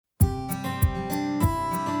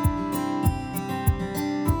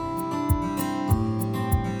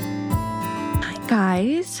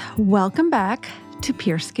guys, welcome back to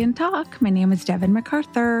Pure Skin Talk. My name is Devin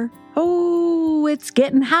MacArthur. Oh, it's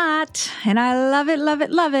getting hot and I love it, love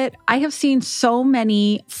it, love it. I have seen so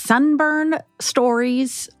many sunburn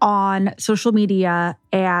stories on social media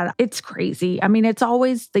and it's crazy. I mean, it's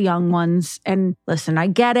always the young ones. And listen, I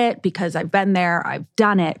get it because I've been there, I've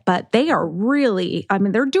done it, but they are really,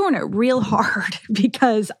 they're doing it real hard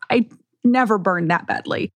because I never burned that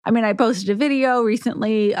badly. I posted a video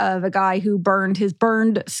recently of a guy who burned his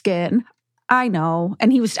burned skin. I know.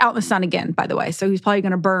 And he was out in the sun again, by the way. So he's probably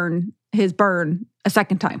going to burn his burn a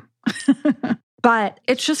second time. But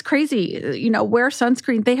it's just crazy. Wear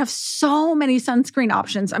sunscreen. They have so many sunscreen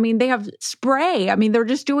options. They have spray. They're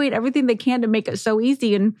just doing everything they can to make it so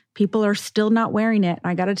easy. And people are still not wearing it.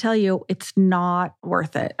 I got to tell you, it's not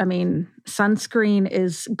worth it. Sunscreen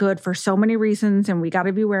is good for so many reasons. And we got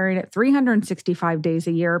to be wearing it 365 days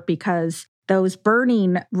a year because those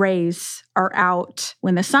burning rays are out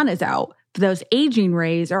when the sun is out. Those aging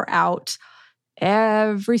rays are out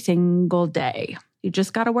every single day. You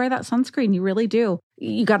just got to wear that sunscreen. You really do.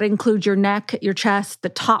 You got to include your neck, your chest, the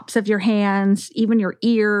tops of your hands, even your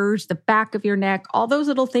ears, the back of your neck, all those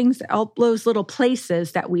little things, all those little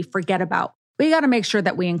places that we forget about. We got to make sure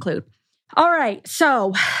that we include. All right.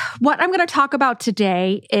 So what I'm going to talk about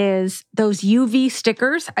today is those UV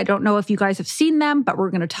stickers. I don't know if you guys have seen them, but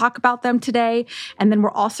we're going to talk about them today. And then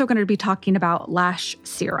we're also going to be talking about lash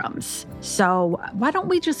serums. So why don't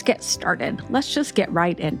we just get started? Let's just get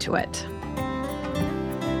right into it.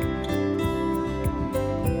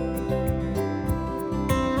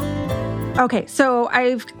 Okay, so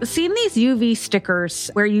I've seen these UV stickers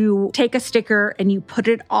where you take a sticker and you put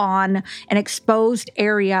it on an exposed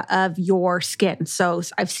area of your skin. So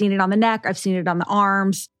I've seen it on the neck, I've seen it on the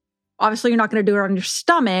arms. Obviously, you're not going to do it on your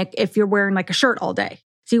stomach if you're wearing like a shirt all day.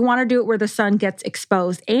 So you want to do it where the sun gets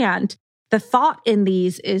exposed. And the thought in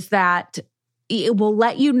these is that it will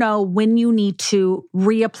let you know when you need to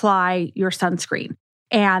reapply your sunscreen.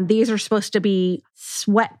 And these are supposed to be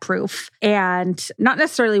sweat-proof and not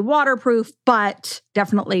necessarily waterproof, but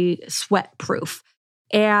definitely sweat-proof.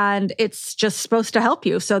 And it's just supposed to help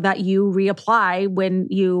you so that you reapply when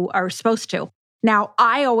you are supposed to. Now,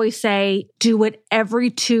 I always say do it every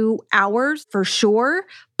 2 hours for sure.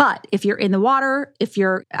 But if you're in the water, if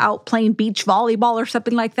you're out playing beach volleyball or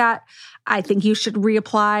something like that, I think you should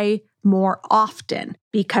reapply more often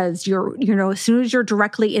because as soon as you're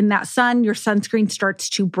directly in that sun, your sunscreen starts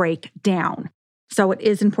to break down. So it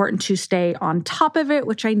is important to stay on top of it,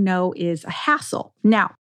 which I know is a hassle.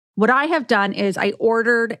 Now, what I have done is I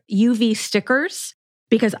ordered UV stickers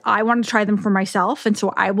because I want to try them for myself. And so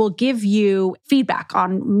I will give you feedback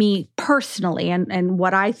on me personally and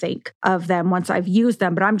what I think of them once I've used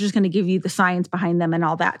them. But I'm just going to give you the science behind them and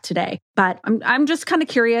all that today. But I'm just kind of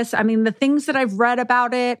curious. The things that I've read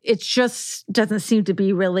about it just doesn't seem to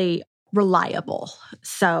be really reliable.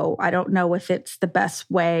 So I don't know if it's the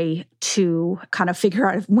best way to kind of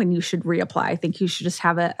figure out when you should reapply. I think you should just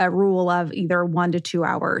have a rule of either 1 to 2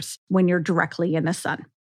 hours when you're directly in the sun.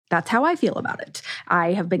 That's how I feel about it.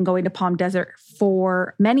 I have been going to Palm Desert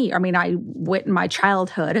for I went in my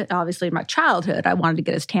childhood. Obviously, in my childhood, I wanted to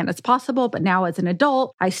get as tan as possible. But now as an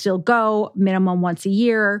adult, I still go minimum once a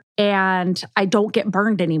year. And I don't get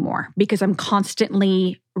burned anymore because I'm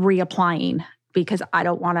constantly reapplying because I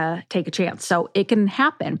don't want to take a chance. So it can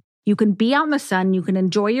happen. You can be out in the sun, you can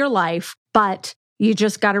enjoy your life, but you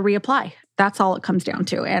just got to reapply. That's all it comes down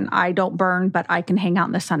to. And I don't burn, but I can hang out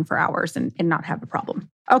in the sun for hours and not have a problem.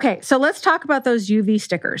 Okay, so let's talk about those UV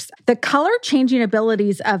stickers. The color changing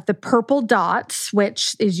abilities of the purple dots,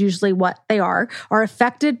 which is usually what they are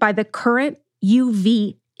affected by the current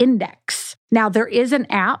UV index. Now, there is an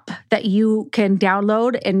app that you can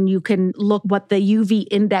download and you can look what the UV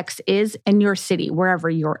index is in your city, wherever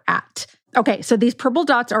you're at. Okay, so these purple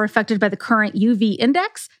dots are affected by the current UV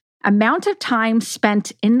index, amount of time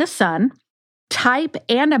spent in the sun, type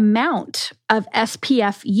and amount of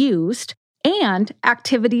SPF used, and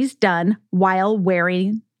activities done while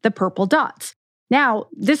wearing the purple dots. Now,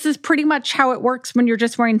 this is pretty much how it works when you're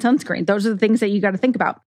just wearing sunscreen. Those are the things that you got to think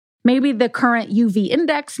about. Maybe the current UV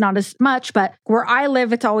index, not as much, but where I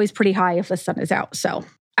live, it's always pretty high if the sun is out. So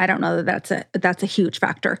I don't know that that's a huge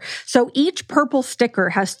factor. So each purple sticker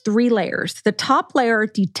has 3 layers. The top layer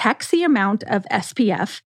detects the amount of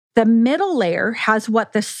SPF. The middle layer has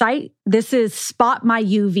what this is Spot My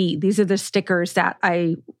UV. These are the stickers that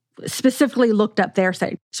I specifically looked up their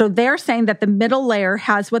site. So they're saying that the middle layer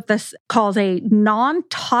has what this calls a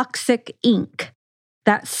non-toxic ink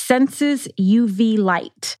that senses UV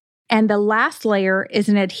light. And the last layer is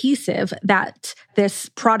an adhesive that this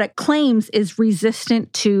product claims is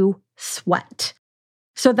resistant to sweat.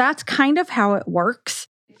 So that's kind of how it works.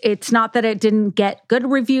 It's not that it didn't get good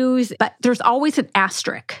reviews, but there's always an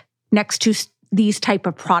asterisk next to these type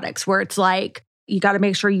of products where it's like, you got to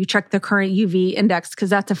make sure you check the current UV index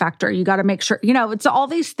because that's a factor. You got to make sure, it's all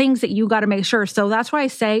these things that you got to make sure. So that's why I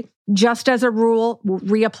say, just as a rule,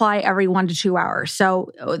 reapply every 1 to 2 hours.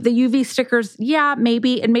 So the UV stickers, yeah,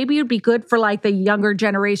 maybe. And maybe it'd be good for like the younger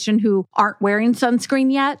generation who aren't wearing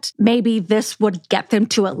sunscreen yet. Maybe this would get them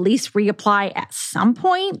to at least reapply at some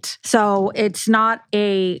point. So it's not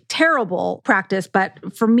a terrible practice.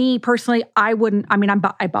 But for me personally, I wouldn't,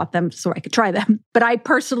 I bought them so I could try them. But I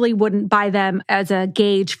personally wouldn't buy them as a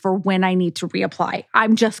gauge for when I need to reapply.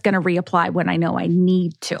 I'm just going to reapply when I know I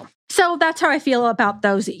need to. So that's how I feel about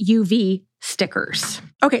those UV stickers.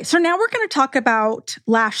 Okay, so now we're going to talk about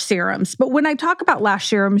lash serums. But when I talk about lash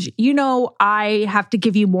serums, I have to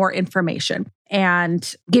give you more information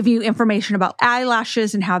and give you information about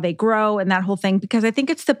eyelashes and how they grow and that whole thing, because I think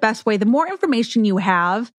it's the best way. The more information you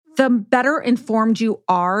have, the better informed you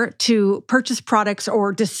are to purchase products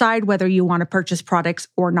or decide whether you want to purchase products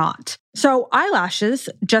or not. So eyelashes,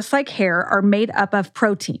 just like hair, are made up of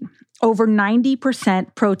protein. Over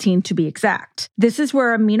 90% protein to be exact. This is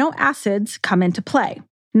where amino acids come into play.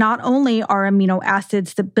 Not only are amino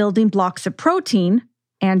acids the building blocks of protein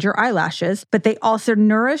and your eyelashes, but they also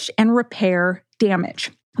nourish and repair damage.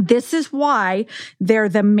 This is why they're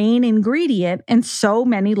the main ingredient in so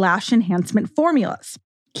many lash enhancement formulas.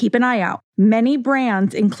 Keep an eye out. Many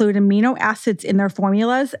brands include amino acids in their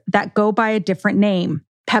formulas that go by a different name.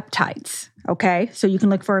 Peptides. Okay, so you can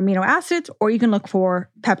look for amino acids or you can look for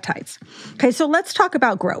peptides. Okay, so let's talk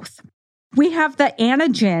about growth. We have the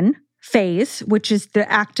anagen phase, which is the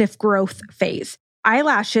active growth phase.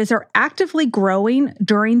 Eyelashes are actively growing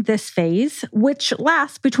during this phase, which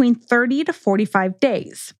lasts between 30 to 45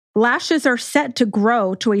 days. Lashes are set to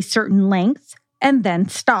grow to a certain length and then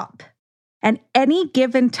stop. At any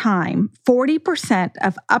given time, 40%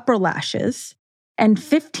 of upper lashes and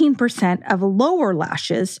 15% of lower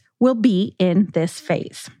lashes will be in this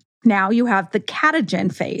phase. Now you have the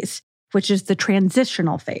catagen phase, which is the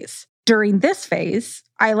transitional phase. During this phase,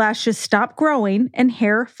 eyelashes stop growing and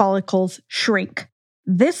hair follicles shrink.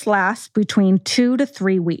 This lasts between 2 to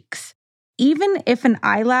 3 weeks. Even if an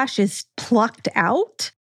eyelash is plucked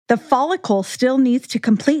out, the follicle still needs to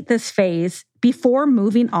complete this phase before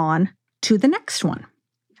moving on to the next one.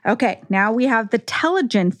 Okay, now we have the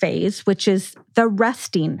telogen phase, which is the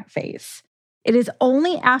resting phase. It is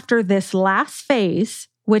only after this last phase,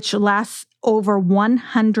 which lasts over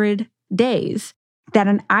 100 days, that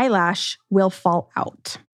an eyelash will fall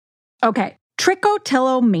out. Okay,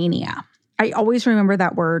 trichotillomania. I always remember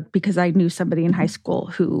that word because I knew somebody in high school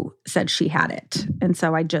who said she had it. And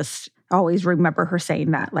so I just always remember her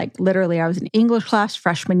saying that. Like literally, I was in English class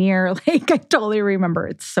freshman year. I totally remember.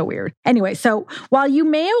 It's so weird. Anyway, so while you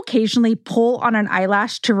may occasionally pull on an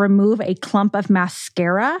eyelash to remove a clump of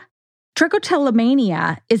mascara,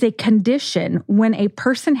 trichotillomania is a condition when a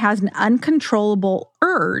person has an uncontrollable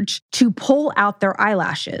urge to pull out their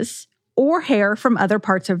eyelashes or hair from other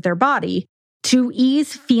parts of their body to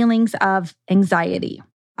ease feelings of anxiety.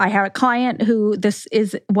 I had a client who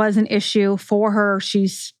was an issue for her.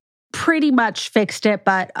 She's pretty much fixed it,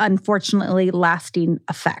 but unfortunately lasting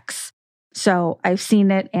effects. So I've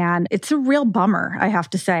seen it and it's a real bummer, I have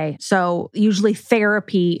to say. So usually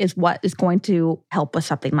therapy is what is going to help with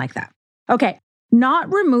something like that. Okay,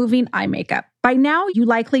 not removing eye makeup. By now, you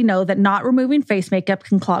likely know that not removing face makeup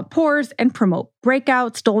can clog pores and promote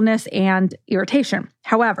breakouts, dullness, and irritation.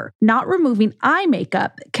 However, not removing eye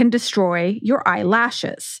makeup can destroy your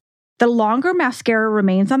eyelashes. The longer mascara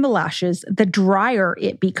remains on the lashes, the drier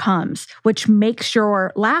it becomes, which makes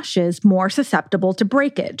your lashes more susceptible to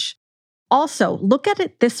breakage. Also, look at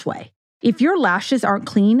it this way. If your lashes aren't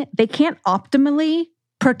clean, they can't optimally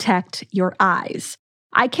protect your eyes.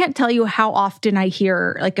 I can't tell you how often I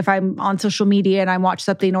hear, like if I'm on social media and I watch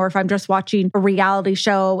something, or if I'm just watching a reality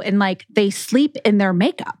show and like they sleep in their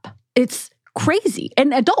makeup. It's crazy.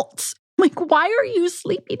 And adults, like, why are you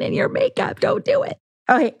sleeping in your makeup? Don't do it.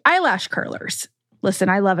 Okay, eyelash curlers. Listen,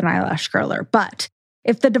 I love an eyelash curler, but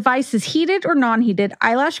if the device is heated or non-heated,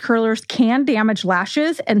 eyelash curlers can damage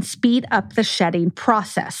lashes and speed up the shedding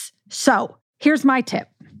process. So here's my tip.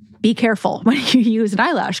 Be careful when you use an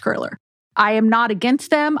eyelash curler. I am not against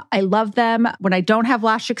them. I love them. When I don't have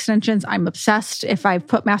lash extensions, I'm obsessed. If I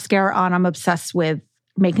put mascara on, I'm obsessed with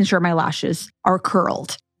making sure my lashes are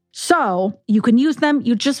curled. So you can use them.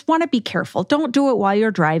 You just want to be careful. Don't do it while you're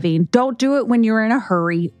driving. Don't do it when you're in a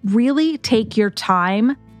hurry. Really take your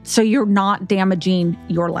time so you're not damaging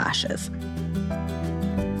your lashes.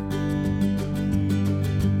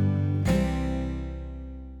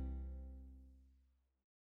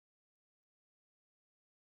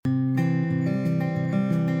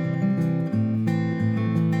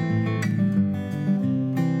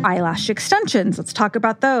 Eyelash extensions, let's talk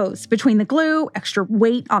about those. Between the glue, extra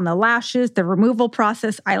weight on the lashes, the removal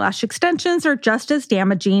process, eyelash extensions are just as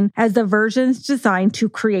damaging as the versions designed to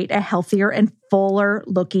create a healthier and fuller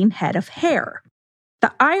looking head of hair.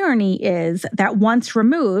 The irony is that once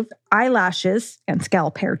removed, eyelashes, and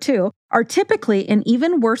scalp hair too, are typically in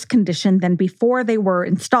even worse condition than before they were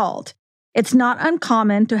installed. It's not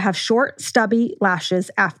uncommon to have short, stubby lashes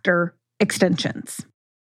after extensions.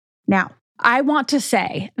 Now, I want to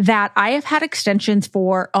say that I have had extensions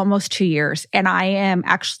for almost 2 years, and I am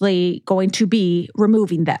actually going to be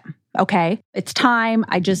removing them. Okay. It's time.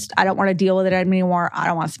 I don't want to deal with it anymore. I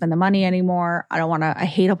don't want to spend the money anymore. I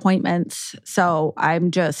hate appointments. So I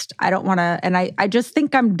don't want to, and I just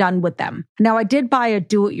think I'm done with them. Now I did buy a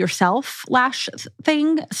do-it-yourself lash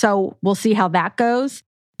thing. So we'll see how that goes.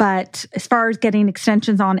 But as far as getting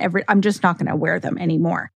extensions on I'm just not going to wear them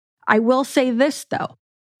anymore. I will say this though.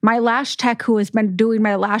 My lash tech who has been doing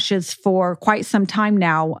my lashes for quite some time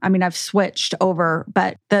now, I mean, I've switched over,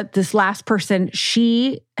 but this last person,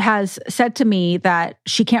 she has said to me that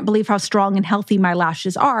she can't believe how strong and healthy my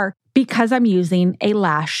lashes are because I'm using a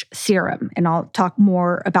lash serum. And I'll talk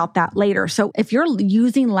more about that later. So if you're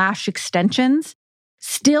using lash extensions,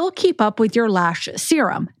 still keep up with your lash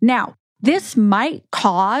serum. Now, this might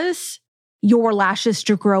cause your lashes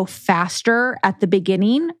to grow faster at the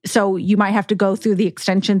beginning. So you might have to go through the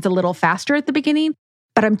extensions a little faster at the beginning,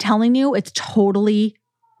 but I'm telling you, it's totally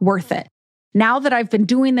worth it. Now that I've been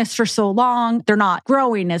doing this for so long, they're not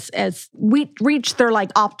growing as we reach their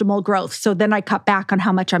like optimal growth. So then I cut back on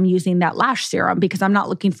how much I'm using that lash serum because I'm not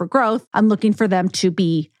looking for growth. I'm looking for them to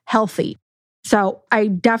be healthy. So I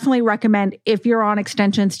definitely recommend if you're on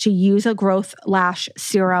extensions to use a growth lash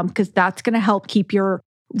serum because that's going to help keep your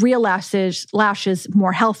real lashes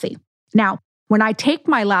more healthy. Now, when I take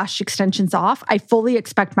my lash extensions off, I fully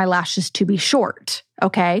expect my lashes to be short,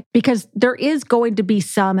 okay? Because there is going to be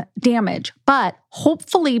some damage. But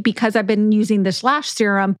hopefully, because I've been using this lash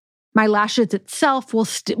serum, my lashes itself will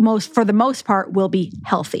for the most part will be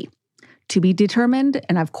healthy. To be determined,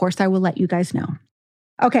 and of course, I will let you guys know.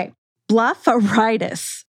 Okay,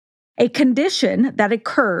 blepharitis. A condition that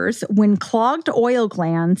occurs when clogged oil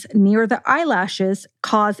glands near the eyelashes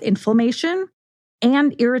cause inflammation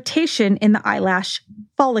and irritation in the eyelash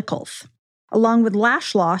follicles. Along with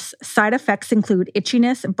lash loss, side effects include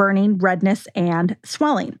itchiness, burning, redness, and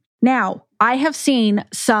swelling. Now, I have seen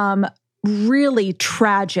some really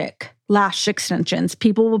tragic lash extensions.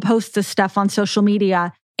 People will post this stuff on social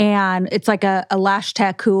media, and it's like a lash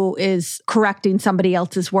tech who is correcting somebody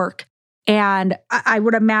else's work. And I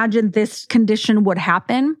would imagine this condition would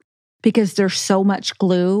happen because there's so much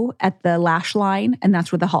glue at the lash line, and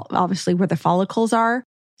that's where obviously where the follicles are.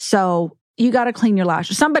 So you got to clean your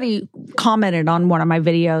lashes. Somebody commented on one of my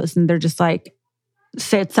videos, and they're just like,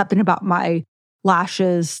 said something about my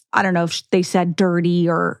lashes. I don't know if they said dirty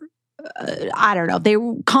or I don't know. They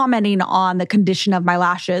were commenting on the condition of my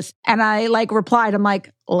lashes, and I replied, I'm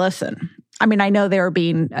like, listen. I mean, I know they were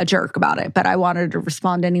being a jerk about it, but I wanted to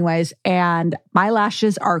respond anyways. And my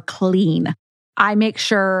lashes are clean. I make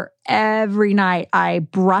sure every night I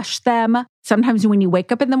brush them. Sometimes when you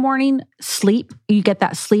wake up in the morning, you get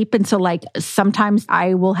that sleep. And so sometimes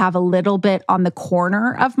I will have a little bit on the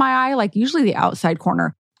corner of my eye, usually the outside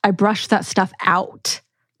corner. I brush that stuff out.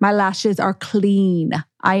 My lashes are clean.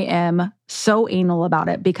 I am so anal about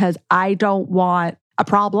it because I don't want a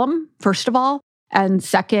problem, first of all. And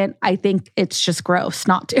second, I think it's just gross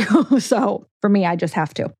not to. So for me, I just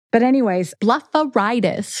have to. But anyways,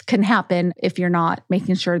 blepharitis can happen if you're not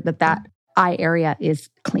making sure that eye area is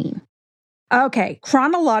clean. Okay,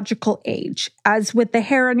 chronological age. As with the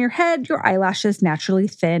hair on your head, your eyelashes naturally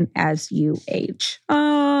thin as you age,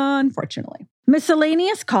 unfortunately.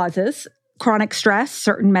 Miscellaneous causes: chronic stress,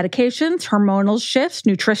 certain medications, hormonal shifts,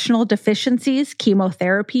 nutritional deficiencies,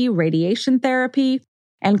 chemotherapy, radiation therapy,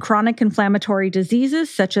 and chronic inflammatory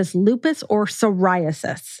diseases such as lupus or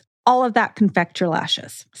psoriasis. All of that can affect your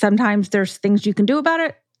lashes. Sometimes there's things you can do about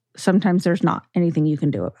it. Sometimes there's not anything you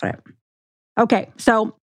can do about it. Okay,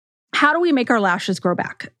 so how do we make our lashes grow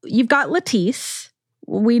back? You've got Latisse.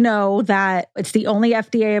 We know that it's the only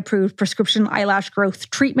FDA-approved prescription eyelash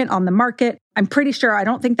growth treatment on the market. I'm pretty sure, I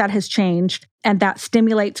don't think that has changed, and that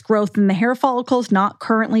stimulates growth in the hair follicles not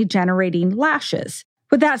currently generating lashes.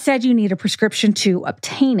 With that said, you need a prescription to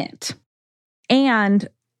obtain it. And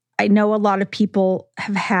I know a lot of people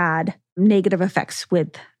have had negative effects with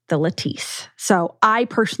the Latisse. So I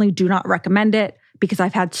personally do not recommend it because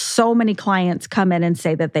I've had so many clients come in and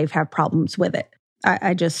say that they've had problems with it.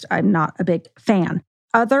 I'm not a big fan.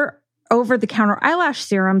 Other over-the-counter eyelash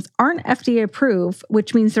serums aren't FDA approved,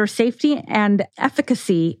 which means their safety and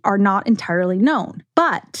efficacy are not entirely known.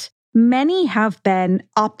 But many have been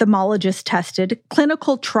ophthalmologist tested,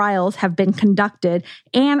 clinical trials have been conducted,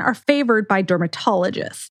 and are favored by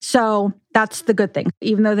dermatologists. So that's the good thing.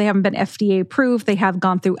 Even though they haven't been FDA approved, they have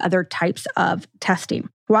gone through other types of testing.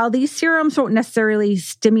 While these serums won't necessarily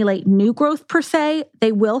stimulate new growth per se,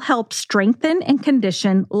 they will help strengthen and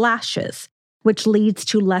condition lashes, which leads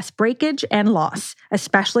to less breakage and loss,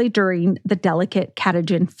 especially during the delicate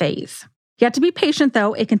catagen phase. You have to be patient,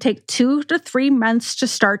 though. It can take 2 to 3 months to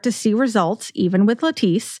start to see results, even with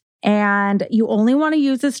Latisse. And you only want to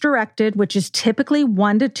use as directed, which is typically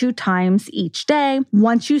 1 to 2 times each day.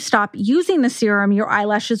 Once you stop using the serum, your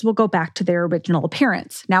eyelashes will go back to their original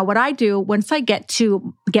appearance. Now, what I do, once I get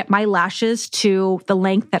my lashes to the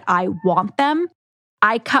length that I want them,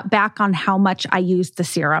 I cut back on how much I use the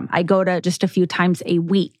serum. I go to just a few times a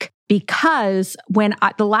week because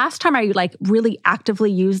the last time I really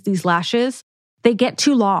actively used these lashes, they get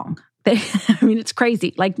too long. It's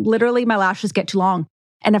crazy. Literally my lashes get too long.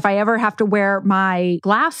 And if I ever have to wear my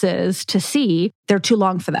glasses to see, they're too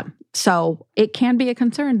long for them. So it can be a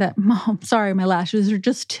concern that, Mom, sorry, my lashes are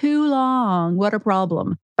just too long. What a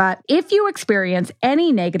problem. But if you experience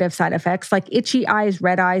any negative side effects like itchy eyes,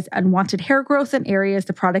 red eyes, unwanted hair growth in areas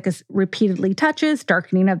the product is repeatedly touches,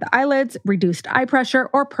 darkening of the eyelids, reduced eye pressure,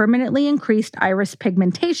 or permanently increased iris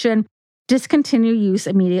pigmentation, discontinue use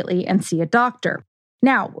immediately and see a doctor.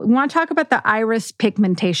 Now, we want to talk about the iris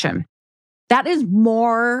pigmentation. That is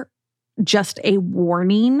more just a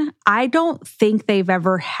warning. I don't think they've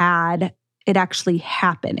ever had it actually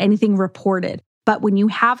happen, anything reported. But when you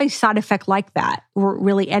have a side effect like that, or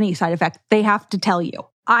really any side effect, they have to tell you.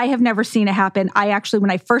 I have never seen it happen.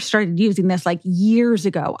 When I first started using this years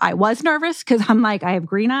ago, I was nervous because I'm I have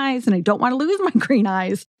green eyes and I don't want to lose my green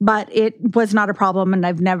eyes. But it was not a problem. And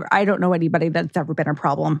I don't know anybody that's ever been a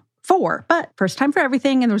problem for, but first time for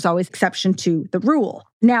everything. And there's always exception to the rule.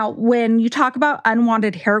 Now, when you talk about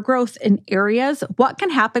unwanted hair growth in areas, what can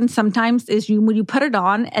happen sometimes is when you put it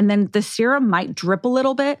on and then the serum might drip a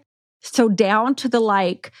little bit. So down to the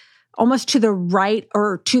almost to the right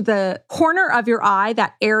or to the corner of your eye,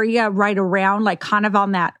 that area right around, kind of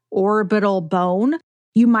on that orbital bone,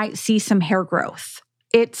 you might see some hair growth.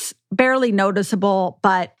 It's barely noticeable,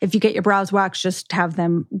 but if you get your brows waxed, just have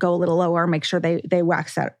them go a little lower, make sure they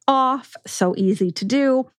wax that off. So easy to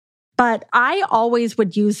do. But I always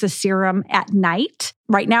would use the serum at night.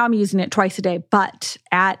 Right now I'm using it twice a day, but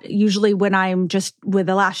usually when I'm just with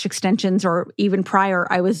the lash extensions or even prior,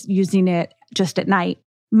 I was using it just at night.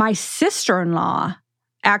 My sister-in-law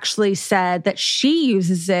actually said that she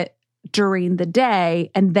uses it during the day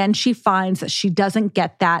and then she finds that she doesn't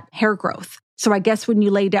get that hair growth. So I guess when you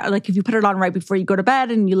lay down, if you put it on right before you go to bed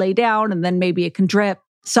and you lay down and then maybe it can drip.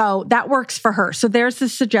 So that works for her. So there's the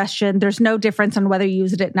suggestion. There's no difference on whether you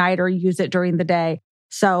use it at night or use it during the day.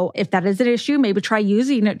 So if that is an issue, maybe try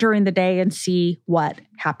using it during the day and see what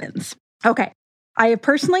happens. Okay. I have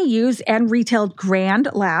personally used and retailed Grand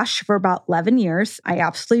Lash for about 11 years. I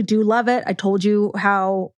absolutely do love it. I told you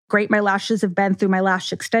how great my lashes have been through my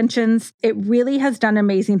lash extensions. It really has done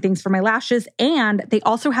amazing things for my lashes. And they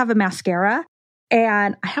also have a mascara.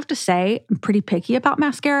 And I have to say, I'm pretty picky about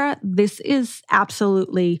mascara. This is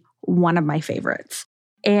absolutely one of my favorites.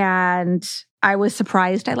 And I was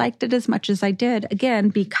surprised I liked it as much as I did, again,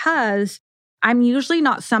 because I'm usually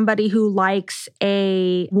not somebody who likes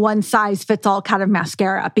a one-size-fits-all kind of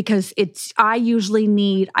mascara because I usually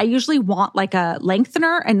want a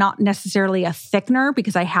lengthener and not necessarily a thickener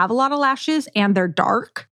because I have a lot of lashes and they're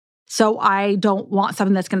dark. So I don't want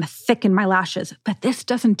something that's going to thicken my lashes, but this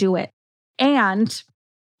doesn't do it. And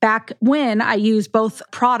back when I used both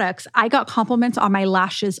products, I got compliments on my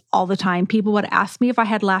lashes all the time. People would ask me if I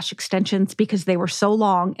had lash extensions because they were so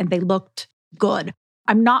long and they looked good.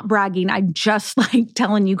 I'm not bragging. I'm just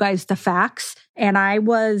telling you guys the facts. And I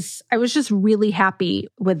was just really happy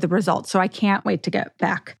with the results. So I can't wait to get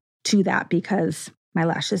back to that because my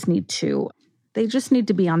lashes they just need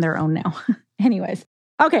to be on their own now. Anyways.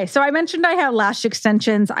 Okay, so I mentioned I have lash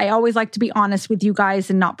extensions. I always like to be honest with you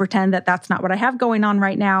guys and not pretend that that's not what I have going on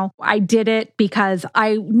right now. I did it because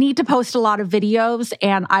I need to post a lot of videos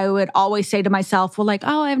and I would always say to myself,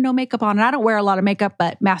 I have no makeup on. And I don't wear a lot of makeup,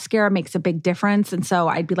 but mascara makes a big difference. And so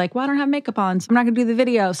I'd be I don't have makeup on, so I'm not going to do the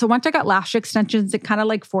video. So once I got lash extensions, it kind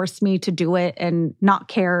of forced me to do it and not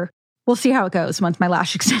care. We'll see how it goes once my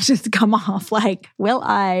lash extensions come off. Will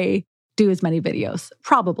I do as many videos?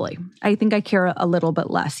 Probably. I think I care a little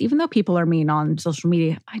bit less, even though people are mean on social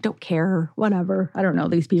media. I don't care. Whatever. I don't know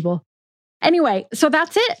these people. Anyway, so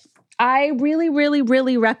that's it. I really, really,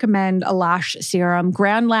 really recommend a lash serum,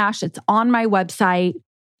 Grand Lash. It's on my website.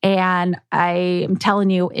 And I am telling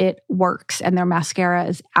you, it works. And their mascara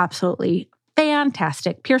is absolutely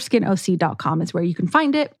fantastic. PureSkinOC.com is where you can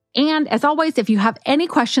find it. And as always, if you have any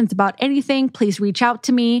questions about anything, please reach out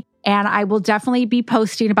to me. And I will definitely be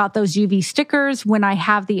posting about those UV stickers when I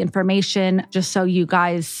have the information, just so you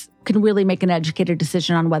guys can really make an educated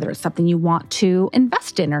decision on whether it's something you want to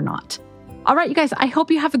invest in or not. All right, you guys, I hope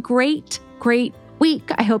you have a great week.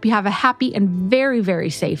 I hope you have a happy and very, very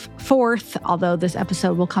safe 4th, although this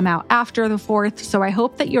episode will come out after the 4th. So I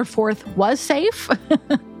hope that your 4th was safe.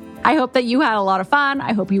 I hope that you had a lot of fun.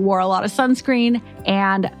 I hope you wore a lot of sunscreen,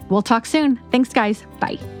 and we'll talk soon. Thanks, guys.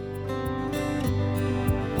 Bye.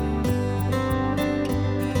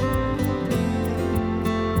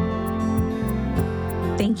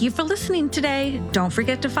 Thank you for listening today. Don't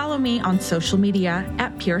forget to follow me on social media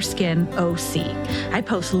at PureSkinOC. I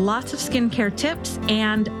post lots of skincare tips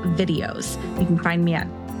and videos. You can find me at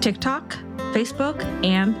TikTok, Facebook,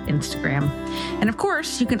 and Instagram. And of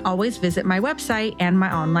course, you can always visit my website and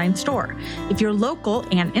my online store. If you're local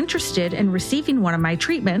and interested in receiving one of my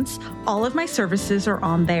treatments, all of my services are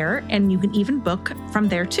on there, and you can even book from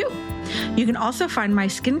there too. You can also find my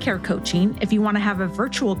skincare coaching if you want to have a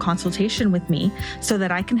virtual consultation with me so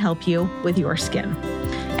that I can help you with your skin.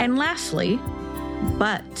 And lastly,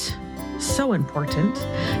 but so important,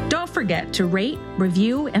 don't forget to rate,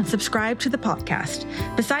 review, and subscribe to the podcast.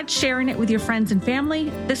 Besides sharing it with your friends and family,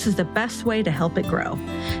 this is the best way to help it grow.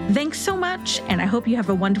 Thanks so much, and I hope you have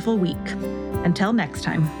a wonderful week. Until next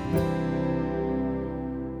time.